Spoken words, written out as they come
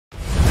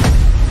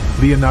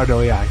Leonardo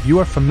AI, you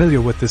are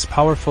familiar with this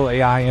powerful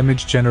AI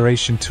image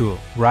generation tool,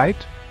 right?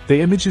 The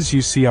images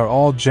you see are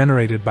all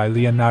generated by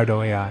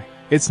Leonardo AI.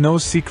 It's no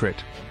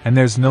secret, and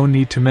there's no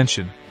need to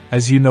mention,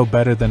 as you know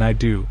better than I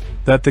do,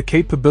 that the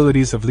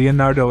capabilities of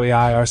Leonardo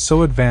AI are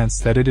so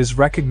advanced that it is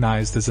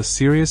recognized as a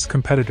serious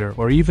competitor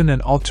or even an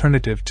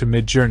alternative to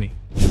Midjourney.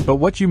 But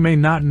what you may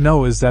not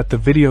know is that the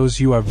videos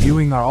you are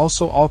viewing are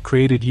also all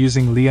created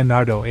using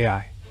Leonardo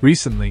AI.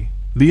 Recently,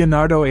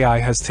 Leonardo AI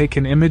has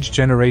taken image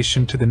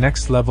generation to the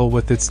next level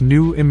with its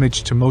new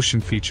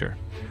Image2Motion feature,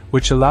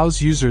 which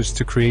allows users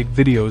to create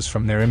videos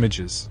from their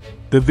images.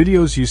 The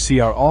videos you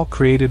see are all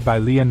created by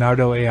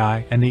Leonardo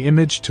AI and the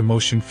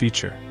Image2Motion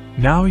feature.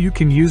 Now you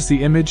can use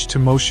the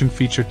Image2Motion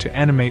feature to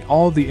animate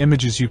all the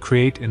images you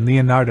create in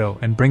Leonardo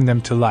and bring them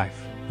to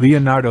life.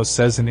 Leonardo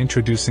says in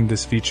introducing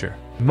this feature,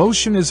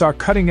 "Motion is our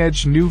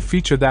cutting-edge new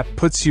feature that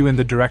puts you in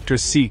the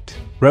director's seat.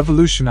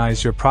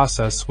 Revolutionize your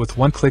process with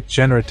one-click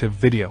generative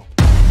video."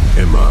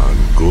 Iman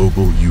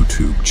Global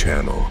YouTube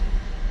channel.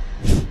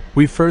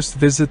 We first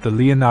visit the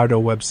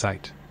Leonardo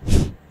website.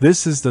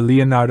 This is the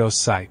Leonardo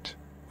site.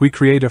 We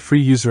create a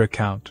free user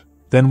account,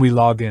 then we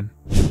log in.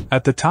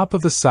 At the top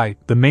of the site,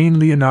 the main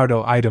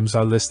Leonardo items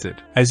are listed.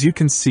 As you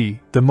can see,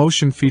 the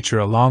motion feature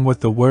along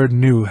with the word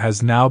new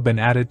has now been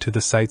added to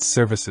the site's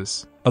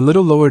services. A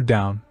little lower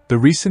down, the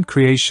recent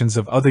creations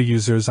of other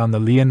users on the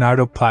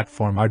Leonardo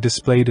platform are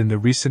displayed in the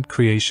recent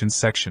creations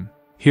section.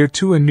 Here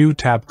too a new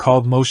tab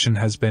called Motion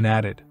has been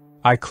added.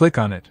 I click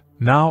on it.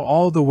 Now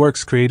all the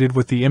works created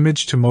with the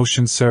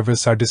Image2Motion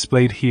service are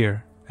displayed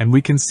here, and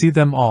we can see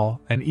them all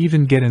and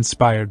even get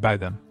inspired by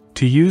them.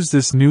 To use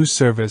this new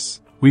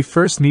service, we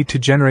first need to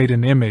generate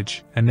an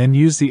image and then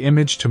use the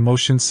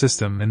Image2Motion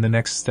system in the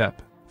next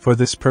step. For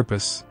this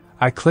purpose,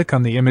 I click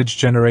on the image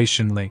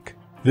generation link.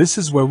 This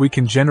is where we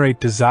can generate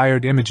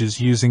desired images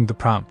using the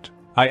prompt.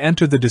 I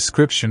enter the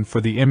description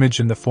for the image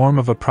in the form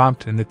of a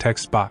prompt in the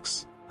text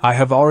box. I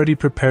have already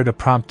prepared a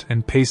prompt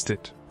and paste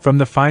it. From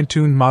the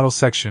fine-tuned model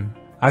section,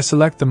 I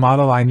select the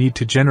model I need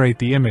to generate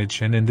the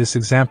image, and in this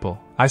example,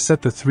 I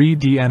set the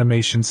 3D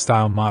animation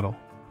style model.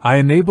 I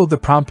enable the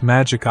prompt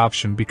magic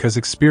option because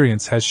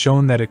experience has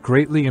shown that it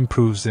greatly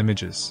improves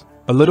images.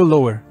 A little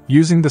lower,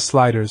 using the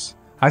sliders,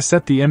 I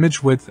set the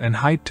image width and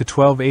height to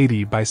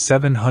 1280 by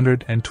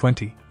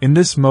 720. In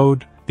this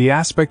mode, the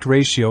aspect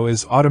ratio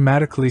is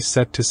automatically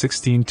set to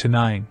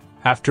 16:9.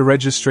 After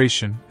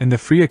registration, in the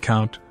free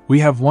account, we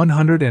have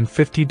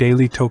 150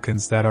 daily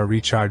tokens that are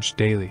recharged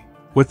daily.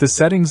 With the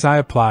settings I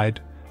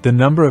applied, the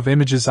number of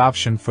images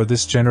option for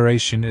this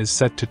generation is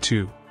set to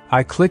 2.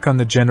 I click on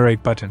the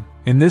Generate button.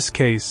 In this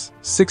case,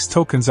 6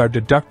 tokens are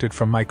deducted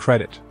from my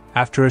credit.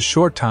 After a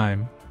short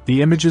time,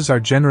 the images are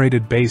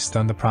generated based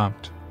on the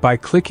prompt. By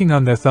clicking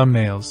on their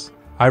thumbnails,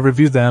 I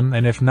review them,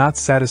 and if not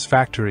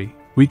satisfactory,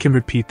 we can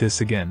repeat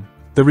this again.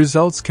 The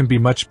results can be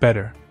much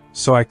better,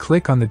 so I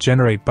click on the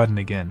Generate button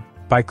again.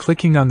 By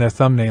clicking on their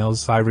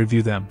thumbnails, I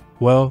review them.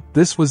 Well,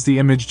 this was the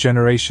image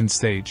generation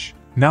stage.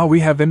 Now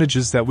we have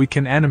images that we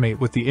can animate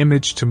with the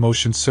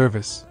Image2Motion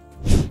service.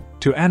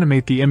 To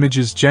animate the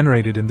images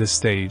generated in this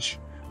stage,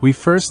 we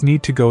first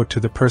need to go to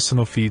the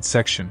Personal Feed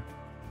section.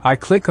 I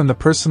click on the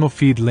Personal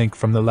Feed link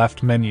from the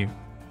left menu.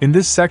 In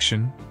this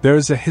section, there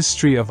is a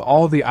history of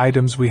all the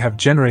items we have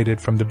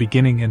generated from the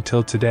beginning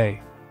until today.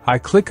 I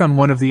click on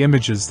one of the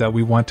images that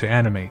we want to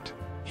animate.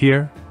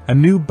 Here, a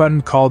new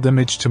button called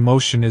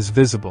Image2Motion is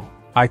visible.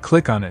 I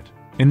click on it.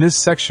 In this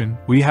section,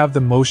 we have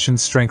the motion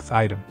strength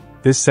item.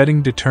 This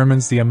setting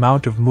determines the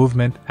amount of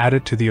movement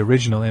added to the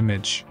original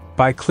image.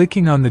 By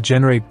clicking on the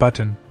Generate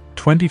button,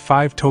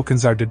 25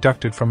 tokens are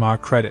deducted from our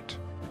credit.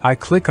 I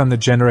click on the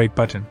Generate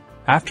button.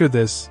 After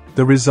this,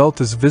 the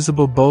result is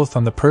visible both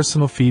on the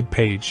Personal Feed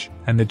page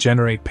and the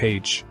Generate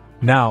page.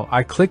 Now,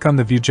 I click on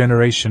the View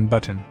Generation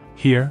button.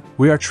 Here,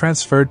 we are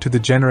transferred to the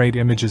Generate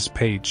Images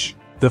page.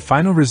 The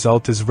final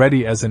result is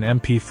ready as an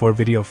MP4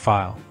 video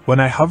file. When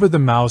I hover the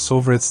mouse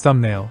over its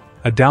thumbnail,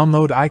 a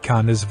download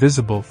icon is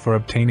visible for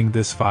obtaining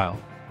this file.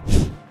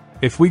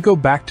 If we go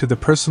back to the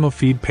Personal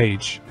Feed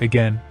page,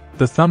 again,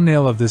 the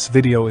thumbnail of this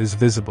video is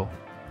visible.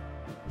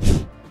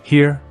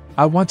 Here,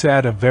 I want to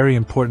add a very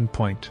important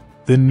point.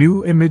 The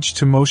new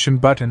Image2Motion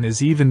button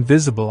is even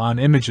visible on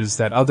images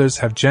that others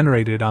have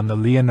generated on the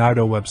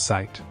Leonardo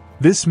website.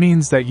 This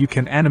means that you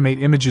can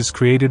animate images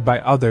created by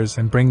others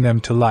and bring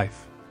them to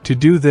life. To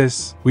do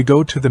this, we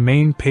go to the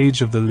main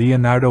page of the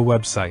Leonardo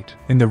website,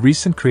 in the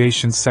Recent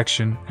Creations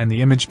section and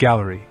the Image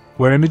Gallery,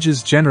 where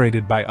images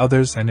generated by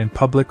others and in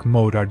public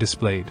mode are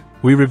displayed.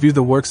 We review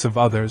the works of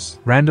others,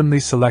 randomly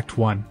select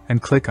one,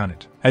 and click on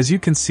it. As you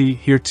can see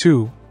here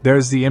too, there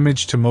is the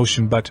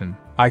Image2Motion button.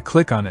 I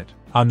click on it.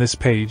 On this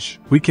page,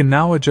 we can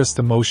now adjust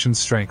the motion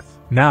strength.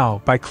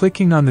 Now, by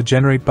clicking on the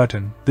Generate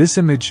button, this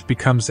image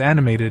becomes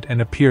animated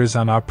and appears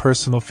on our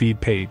Personal Feed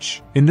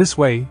page. In this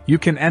way, you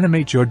can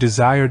animate your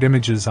desired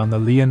images on the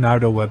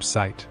Leonardo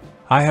website.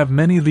 I have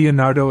many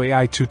Leonardo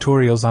AI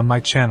tutorials on my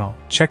channel.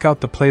 Check out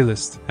the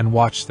playlist and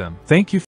watch them. Thank you